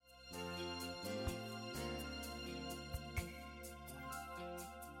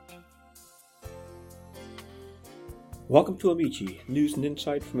Welcome to Amici, news and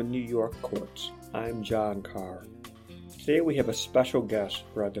insight from the New York courts. I'm John Carr. Today we have a special guest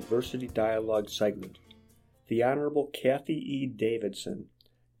for our Diversity Dialogue segment, the Honorable Kathy E. Davidson,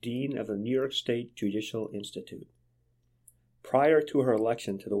 Dean of the New York State Judicial Institute. Prior to her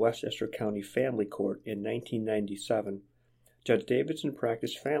election to the Westchester County Family Court in 1997, Judge Davidson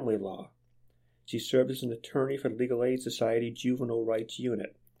practiced family law. She served as an attorney for the Legal Aid Society Juvenile Rights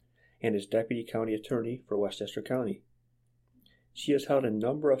Unit and as Deputy County Attorney for Westchester County. She has held a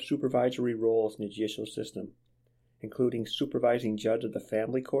number of supervisory roles in the judicial system, including supervising judge of the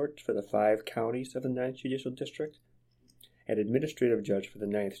family court for the 5 counties of the 9th Judicial District and administrative judge for the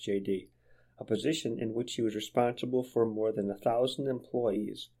 9th JD, a position in which she was responsible for more than 1,000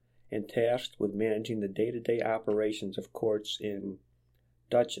 employees and tasked with managing the day-to-day operations of courts in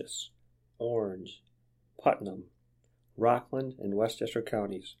Dutchess, Orange, Putnam, Rockland, and Westchester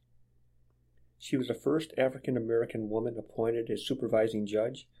counties. She was the first African-American woman appointed as supervising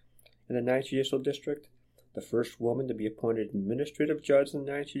judge in the 9th Judicial District, the first woman to be appointed administrative judge in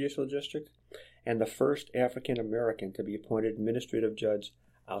the 9th Judicial District, and the first African-American to be appointed administrative judge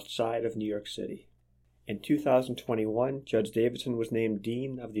outside of New York City. In 2021, Judge Davidson was named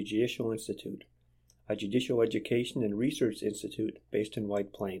Dean of the Judicial Institute, a judicial education and research institute based in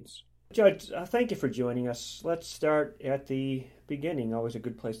White Plains. Judge, thank you for joining us. Let's start at the beginning. Always a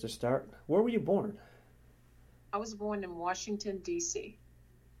good place to start. Where were you born? I was born in Washington, D.C.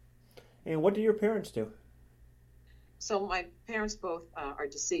 And what did your parents do? So my parents both are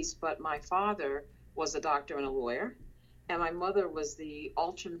deceased, but my father was a doctor and a lawyer, and my mother was the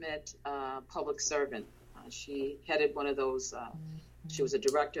ultimate public servant. She headed one of those, she was a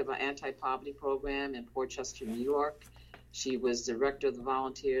director of an anti-poverty program in Port Chester, New York. She was director of the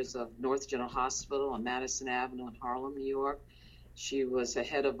volunteers of North General Hospital on Madison Avenue in Harlem, New York. She was a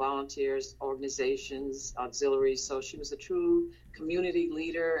head of volunteers, organizations, auxiliaries. So she was a true community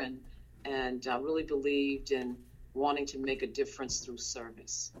leader and really believed in wanting to make a difference through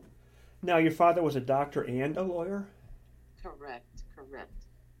service. Now, your father was a doctor and a lawyer? Correct.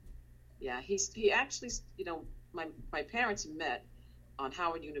 Yeah, he actually, my parents met on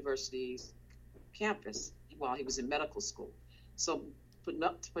Howard University's campus while he was in medical school. So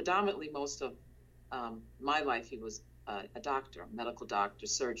predominantly most of my life, he was a doctor, a medical doctor,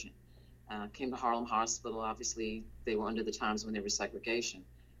 surgeon. Came to Harlem Hospital. Obviously, they were under the times when there was segregation.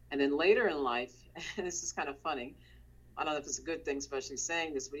 And then later in life, and this is kind of funny, I don't know if it's a good thing, especially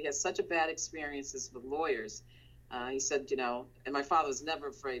saying this, but he had such a bad experiences with lawyers. He said, and my father was never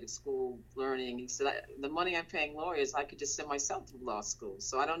afraid of school learning. He said, the money I'm paying lawyers, I could just send myself to law school.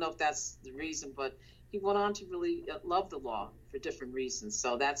 So I don't know if that's the reason, but he went on to really love the law for different reasons.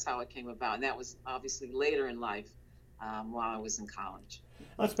 So that's how it came about. And that was obviously later in life while I was in college.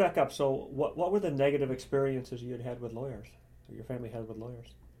 Let's back up. So what were the negative experiences you had with lawyers, or your family had with lawyers?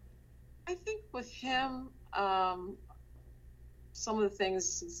 I think with him, some of the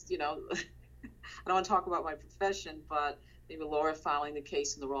things, I don't want to talk about my profession, but maybe a lawyer filing the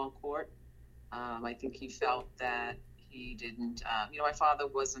case in the wrong court. I think he felt that he didn't, my father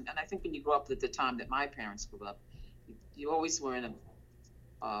wasn't, and I think when you grew up at the time that my parents grew up, you always were in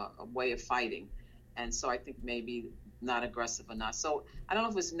a way of fighting. And so I think maybe not aggressive enough. So I don't know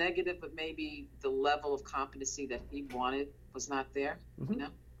if it was negative, but maybe the level of competency that he wanted was not there,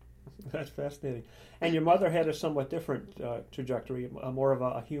 That's fascinating. And your mother had a somewhat different trajectory, more of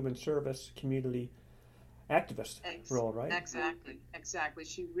a human service, community activist role, right? Exactly.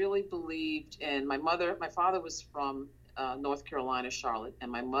 She really believed in my father was from North Carolina, Charlotte,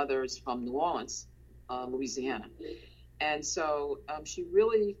 and my mother is from New Orleans, Louisiana. And so she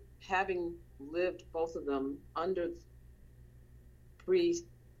really, having lived both of them under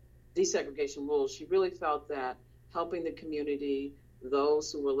pre-desegregation rules, she really felt that helping the community,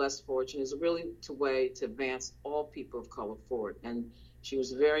 those who were less fortunate, is really a way to advance all people of color forward. And she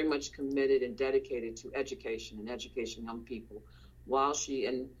was very much committed and dedicated to education and educating young people.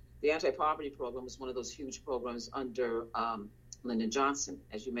 And the anti-poverty program was one of those huge programs under Lyndon Johnson,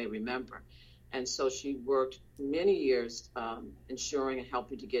 as you may remember. And so she worked many years ensuring and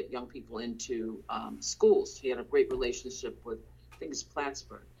helping to get young people into schools. She had a great relationship with, I think it's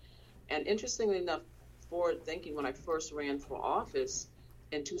Plattsburgh. And interestingly enough, forward thinking, when I first ran for office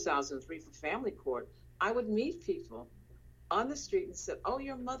in 2003 for family court, I would meet people on the street and said, "Oh,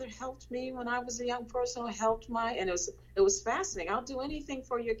 your mother helped me when I was a young person, or helped and it was fascinating. I'll do anything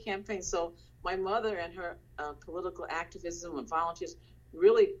for your campaign." So my mother and her political activism and volunteers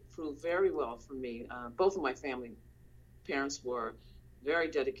really proved very well for me. Both of my family parents were very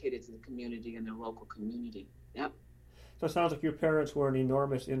dedicated to the community and their local community. Yep. So it sounds like your parents were an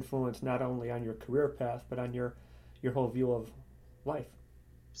enormous influence not only on your career path, but on your your whole view of life.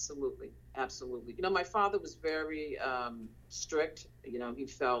 Absolutely, absolutely. My father was very strict. He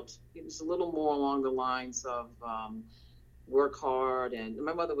felt he was a little more along the lines of work hard, and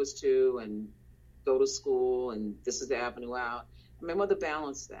my mother was too, and go to school, and this is the avenue out. And my mother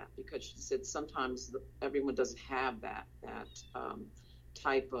balanced that because she said sometimes everyone doesn't have that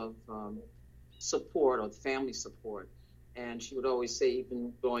type of support or family support. And she would always say,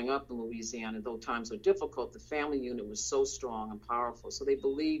 even growing up in Louisiana, though times were difficult, the family unit was so strong and powerful. So they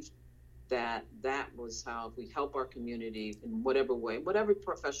believed that was how, if we help our community in whatever way, whatever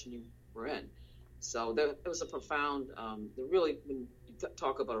profession you were in. So there was a profound, really, when you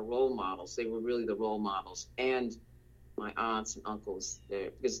talk about role models, they were really the role models. And my aunts and uncles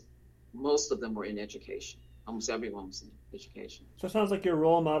there, because most of them were in education. Almost everyone was in education. So it sounds like your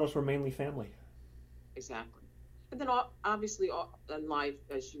role models were mainly family. Exactly. And then obviously in life,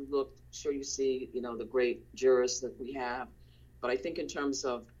 as you look, sure you see, the great jurists that we have. But I think in terms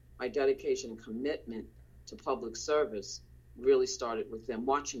of my dedication and commitment to public service really started with them,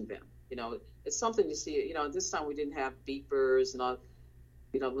 watching them. It's something to see, this time we didn't have beepers and all.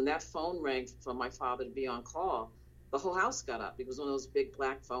 When that phone rang for my father to be on call, the whole house got up. It was one of those big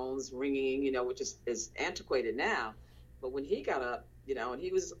black phones ringing, which is antiquated now. But when he got up, and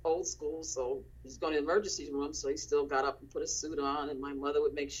he was old school, so he's going to the emergency room, so he still got up and put a suit on, and my mother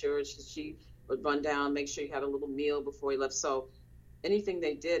would make sure she would run down, make sure he had a little meal before he left. So anything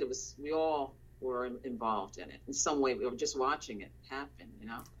they did, we all were involved in it in some way. We were just watching it happen,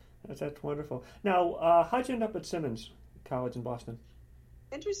 That's wonderful. Now, how'd you end up at Simmons College in Boston?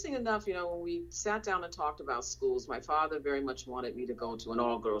 Interesting enough, when we sat down and talked about schools, my father very much wanted me to go to an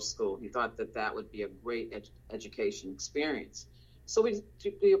all-girls school. He thought that would be a great education experience. So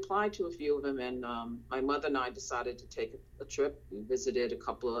we applied to a few of them, and my mother and I decided to take a trip. We visited a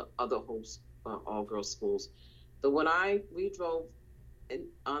couple of other all-girls schools. But when we drove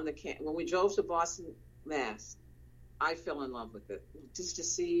when we drove to Boston, Mass, I fell in love with it. Just to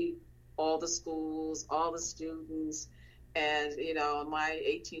see all the schools, all the students, and my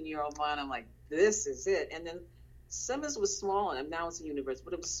 18-year-old mind, I'm like, this is it. And then Simmons was small, and now it's a university,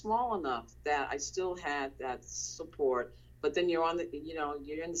 but it was small enough that I still had that support. But then you're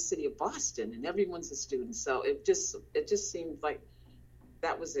you're in the city of Boston, and everyone's a student. So it just seemed like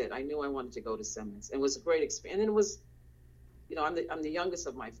that was it. I knew I wanted to go to Simmons, and it was a great experience. And it was, I'm the youngest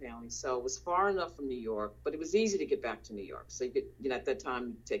of my family, so it was far enough from New York, but it was easy to get back to New York. So you could, at that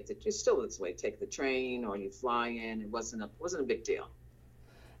time, take the train or you fly in. It wasn't a big deal.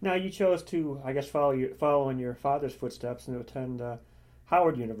 Now you chose to, I guess, follow in your father's footsteps and attend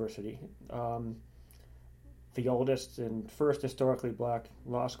Howard University. The oldest and first historically black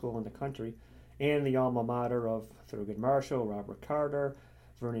law school in the country, and the alma mater of Thurgood Marshall, Robert Carter,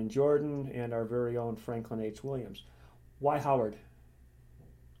 Vernon Jordan, and our very own Franklin H. Williams. Why Howard?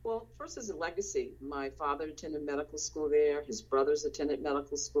 Well, first as a legacy. My father attended medical school there. His brothers attended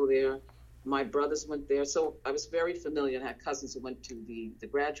medical school there. My brothers went there. So I was very familiar and had cousins who went to the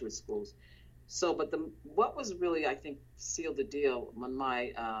graduate schools. So, but what was really, I think, sealed the deal when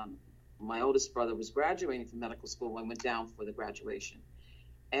my oldest brother was graduating from medical school when I went down for the graduation.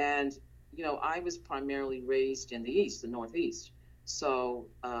 And, I was primarily raised in the Northeast. So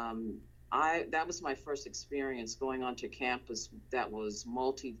that was my first experience going onto campus that was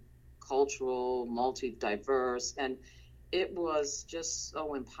multicultural, multi-diverse, and it was just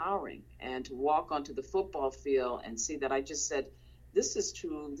so empowering. And to walk onto the football field and see that, I just said, this is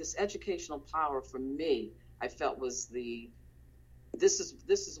true, this educational power for me, I felt was this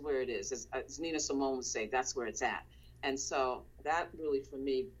is where it is. As Nina Simone would say, that's where it's at. And so that really, for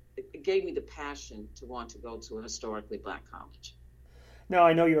me, it gave me the passion to want to go to a historically black college. Now,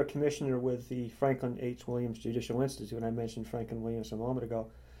 I know you're a commissioner with the Franklin H. Williams Judicial Institute, and I mentioned Franklin Williams a moment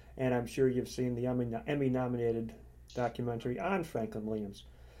ago, and I'm sure you've seen the Emmy-nominated documentary on Franklin Williams.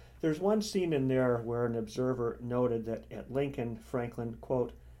 There's one scene in there where an observer noted that at Lincoln, Franklin,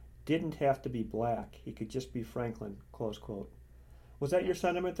 quote, didn't have to be black. He could just be Franklin, close quote. Was that your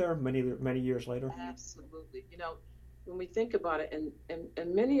sentiment there many years later? Absolutely. When we think about it,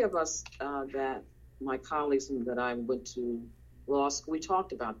 and many of us that my colleagues and that I went to law school, we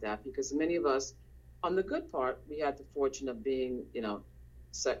talked about that because many of us, on the good part, we had the fortune of being,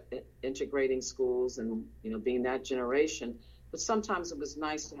 integrating schools and, being that generation. But sometimes it was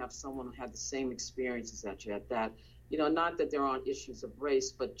nice to have someone who had the same experiences that you had, that, not that there aren't issues of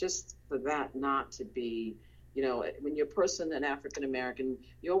race, but just for that not to be, when you're a person, an African-American,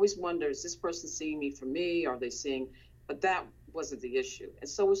 you always wonder, is this person seeing me for me? Are they seeing, but that wasn't the issue. And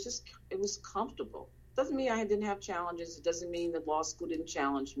so it was comfortable. Doesn't mean I didn't have challenges. It doesn't mean that law school didn't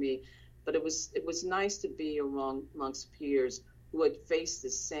challenge me, But it was nice to be amongst peers who had faced the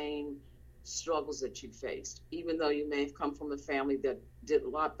same struggles that you faced. Even though you may have come from a family that did a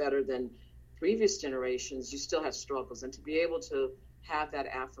lot better than previous generations, you still had struggles. And to be able to have that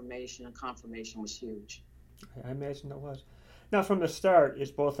affirmation and confirmation was huge. I imagine it was. Now, from the start,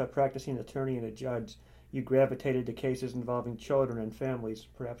 as both a practicing attorney and a judge, you gravitated to cases involving children and families,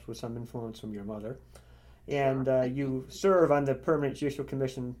 perhaps with some influence from your mother. And you serve on the Permanent Judicial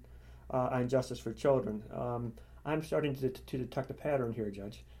Commission on Justice for Children. I'm starting to detect a pattern here,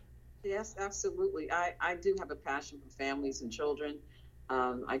 Judge. Yes, absolutely. I do have a passion for families and children.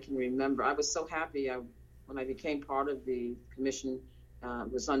 I can remember, I was so happy when I became part of the commission,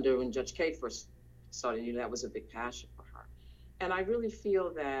 was under when Judge Kay first started, that was a big passion for her. And I really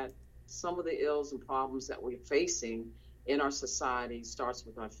feel that some of the ills and problems that we're facing in our society starts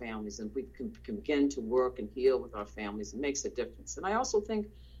with our families, and we can begin to work and heal with our families. It makes a difference. And I also think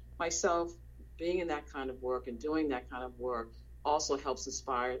myself being in that kind of work and doing that kind of work also helps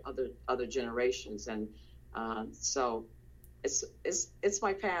inspire other generations. And so it's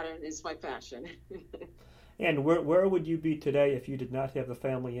my pattern, it's my passion. And where would you be today if you did not have the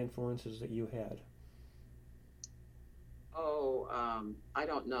family influences that you had? I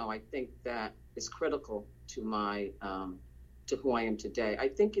don't know. I think that is critical to my to who I am today. I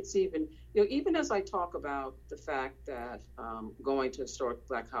think it's even as I talk about the fact that going to Historic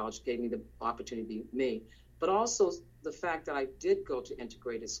Black College gave me the opportunity to be me, but also the fact that I did go to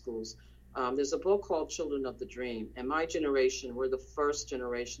integrated schools. There's a book called Children of the Dream, and my generation were the first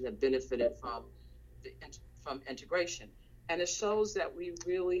generation that benefited from integration, and it shows that we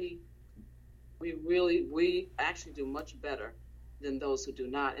actually do much better than those who do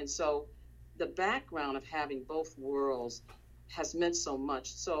not. And so the background of having both worlds has meant so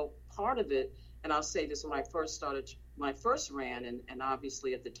much. So part of it, and I'll say this, when I first ran, and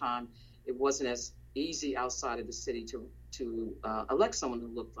obviously at the time it wasn't as easy outside of the city to elect someone who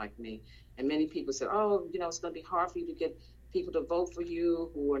looked like me. And many people said, oh, it's going to be hard for you to get people to vote for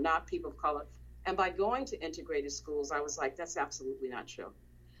you who are not people of color. And by going to integrated schools, I was like, that's absolutely not true.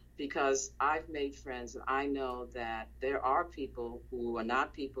 Because I've made friends, and I know that there are people who are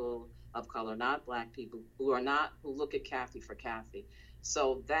not people of color, not Black people, who look at Kathy for Kathy.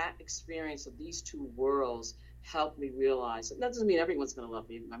 So that experience of these two worlds helped me realize that doesn't mean everyone's going to love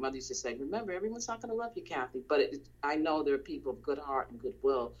you. My mother used to say, remember, everyone's not going to love you, Kathy. But I know there are people of good heart and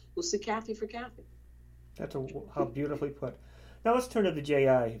goodwill who see Kathy for Kathy. That's how beautifully put. Now let's turn to the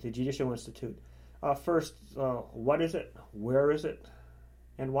JI, the Judicial Institute. First, what is it? Where is it?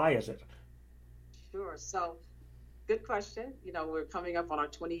 And why is it? Sure. So, good question. We're coming up on our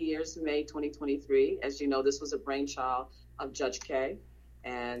 20 years in May 2023. As you know, this was a brainchild of Judge Kay,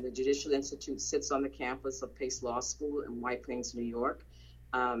 and the Judicial Institute sits on the campus of Pace Law School in White Plains, New York.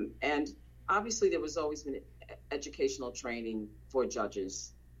 And obviously, there was always been educational training for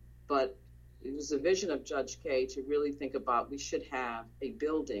judges, but it was a vision of Judge Kay to really think about we should have a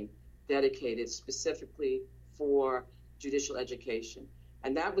building dedicated specifically for judicial education.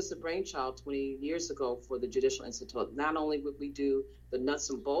 And that was the brainchild 20 years ago for the Judicial Institute. Not only would we do the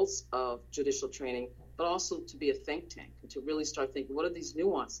nuts and bolts of judicial training, but also to be a think tank and to really start thinking, what are these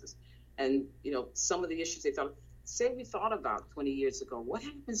nuances? And, some of the issues we thought about 20 years ago. What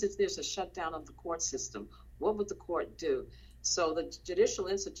happens if there's a shutdown of the court system? What would the court do? So the Judicial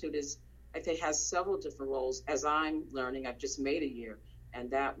Institute has several different roles. As I'm learning, I've just made a year,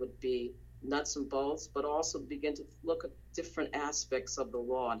 and that would be nuts and bolts, but also begin to look at different aspects of the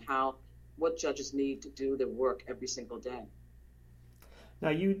law and what judges need to do their work every single day. Now,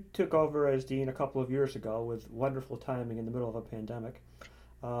 you took over as dean a couple of years ago with wonderful timing in the middle of a pandemic.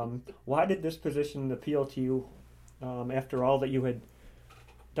 Why did this position appeal to you after all that you had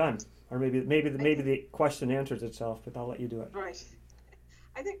done? Or maybe the question answers itself, but I'll let you do it. Right.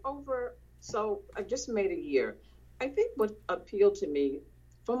 I think so I've just made a year. I think what appealed to me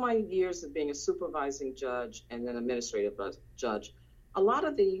from my years of being a supervising judge and then administrative judge,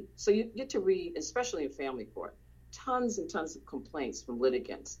 so you get to read, especially in family court, tons and tons of complaints from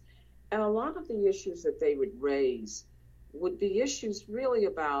litigants. And a lot of the issues that they would raise would be issues really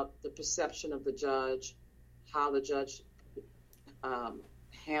about the perception of the judge, how the judge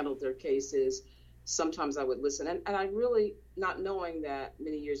handled their cases. Sometimes I would listen. And I really, not knowing that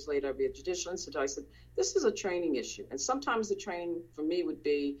many years later I'd be at Judicial Institute, I said, this is a training issue. And sometimes the training for me would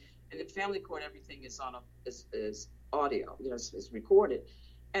be, and in family court, everything is is audio, is recorded.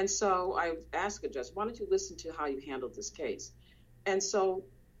 And so I asked a judge, why don't you listen to how you handled this case? And so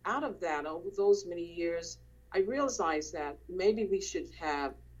out of that, over those many years, I realized that maybe we should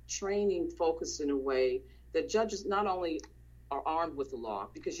have training focused in a way that judges not only are armed with the law,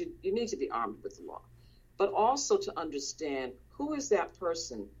 because you need to be armed with the law, but also to understand who is that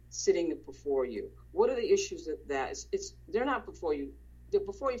person sitting before you. What are the issues they're not before you. They're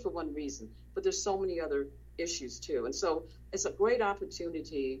before you for one reason, but there's so many other issues too. And so it's a great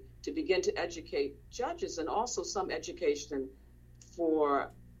opportunity to begin to educate judges, and also some education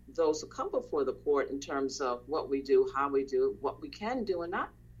for those who come before the court in terms of what we do, how we do, what we can do and not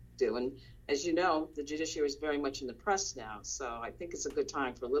do. And as you know, the judiciary is very much in the press now, so I think it's a good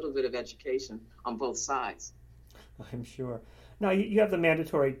time for a little bit of education on both sides. I'm sure. Now, you have the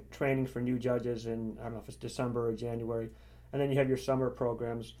mandatory training for new judges in, I don't know if it's December or January, and then you have your summer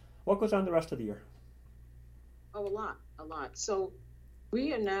programs. What goes on the rest of the year? Oh, a lot. So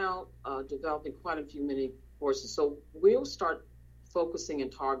we are now developing quite a few many courses. So we'll start focusing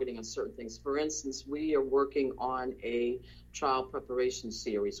and targeting on certain things. For instance, we are working on a trial preparation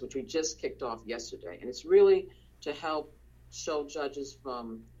series, which we just kicked off yesterday. And it's really to help show judges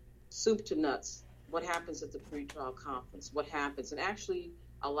from soup to nuts what happens at the pretrial conference, what happens, and actually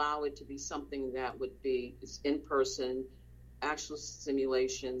allow it to be something that would be in person, actual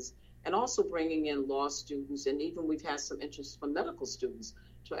simulations, and also bringing in law students, and even we've had some interest from medical students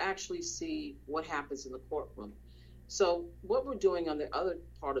to actually see what happens in the courtroom. So what we're doing on the other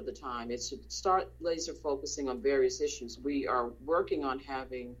part of the time is to start laser focusing on various issues. We are working on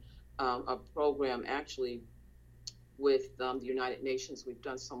having a program actually with the United Nations. We've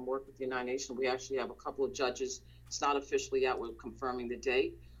done some work with the United Nations. We actually have a couple of judges. It's not officially out. We're confirming the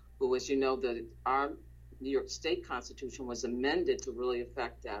date. Who, as you know, our New York State Constitution was amended to really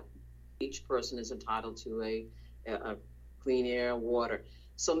affect that each person is entitled to a clean air, water.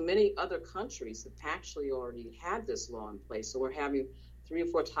 So many other countries have actually already had this law in place. So we're having 3 or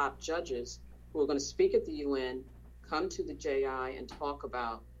 4 top judges who are going to speak at the UN, come to the JI, and talk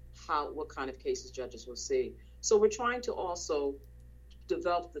about what kind of cases judges will see. So we're trying to also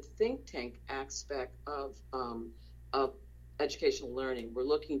develop the think tank aspect of educational learning. We're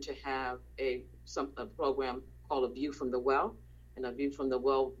looking to have a program called A View from the Well, and A View from the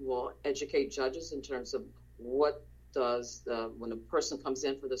Well will educate judges in terms of what does when a person comes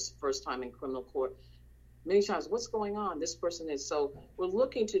in for the first time in criminal court, many times what's going on, this person is. So we're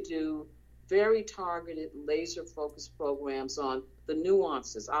looking to do very targeted, laser-focused programs on the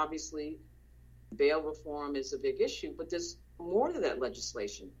nuances. Obviously, bail reform is a big issue, but there's more to that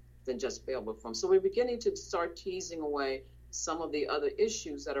legislation than just bail reform. So we're beginning to start teasing away some of the other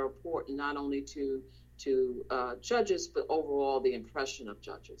issues that are important, not only to judges, but overall the impression of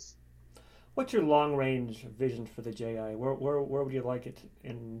judges. What's your long-range vision for the JI? Where would you like it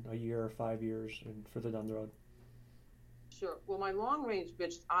in a year or 5 years and further down the road? Sure. Well, my long-range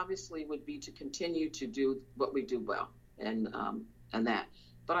vision obviously would be to continue to do what we do well, and that.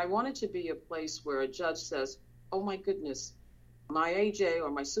 But I want it to be a place where a judge says, "Oh my goodness, my AJ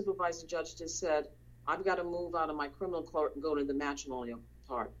or my supervising judge just said I've got to move out of my criminal court and go to the matrimonial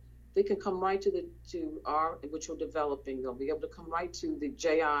part." They can come right to our, which we're developing. They'll be able to come right to the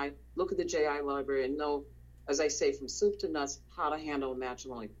JI, look at the JI library, and know, as I say, from soup to nuts, how to handle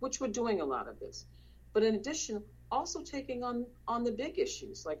matrimony, which we're doing a lot of this. But in addition, also taking on the big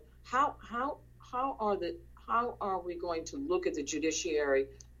issues, like how are we going to look at the judiciary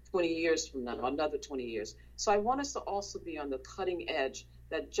 20 years from now, another 20 years? So I want us to also be on the cutting edge,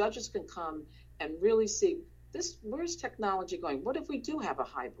 that judges can come and really see where's technology going? What if we do have a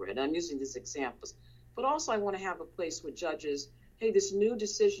hybrid? I'm using these examples. But also I want to have a place where judges, hey, this new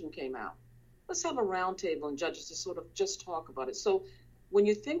decision came out. Let's have a roundtable and judges to sort of just talk about it. So when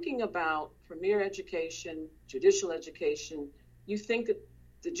you're thinking about premier education, judicial education, you think that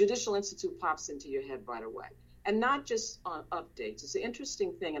the Judicial Institute pops into your head right away. And not just on updates. It's an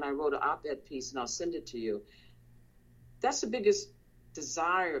interesting thing, and I wrote an op-ed piece, and I'll send it to you. That's the biggest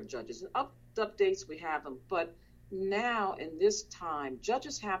desire of judges. And updates, we have them. But now, in this time,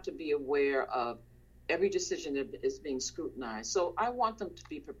 judges have to be aware of every decision that is being scrutinized. So I want them to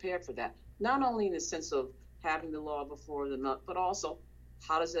be prepared for that, not only in the sense of having the law before them, but also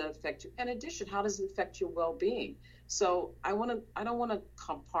how does that affect you? In addition, how does it affect your well-being? So I don't want to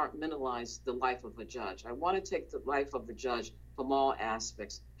compartmentalize the life of a judge. I want to take the life of the judge from all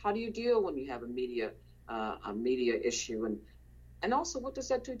aspects. How do you deal when you have a media issue? And also, what does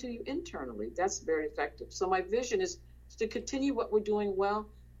that do to you internally? That's very effective. So my vision is to continue what we're doing well,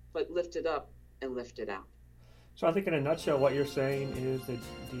 but lift it up and lift it out. So I think in a nutshell, what you're saying is that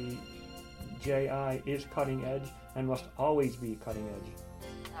the JI is cutting edge and must always be cutting edge.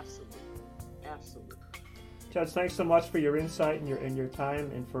 Absolutely. Absolutely. Judge, thanks so much for your insight and your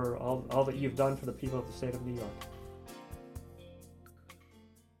time and for all that you've done for the people of the state of New York.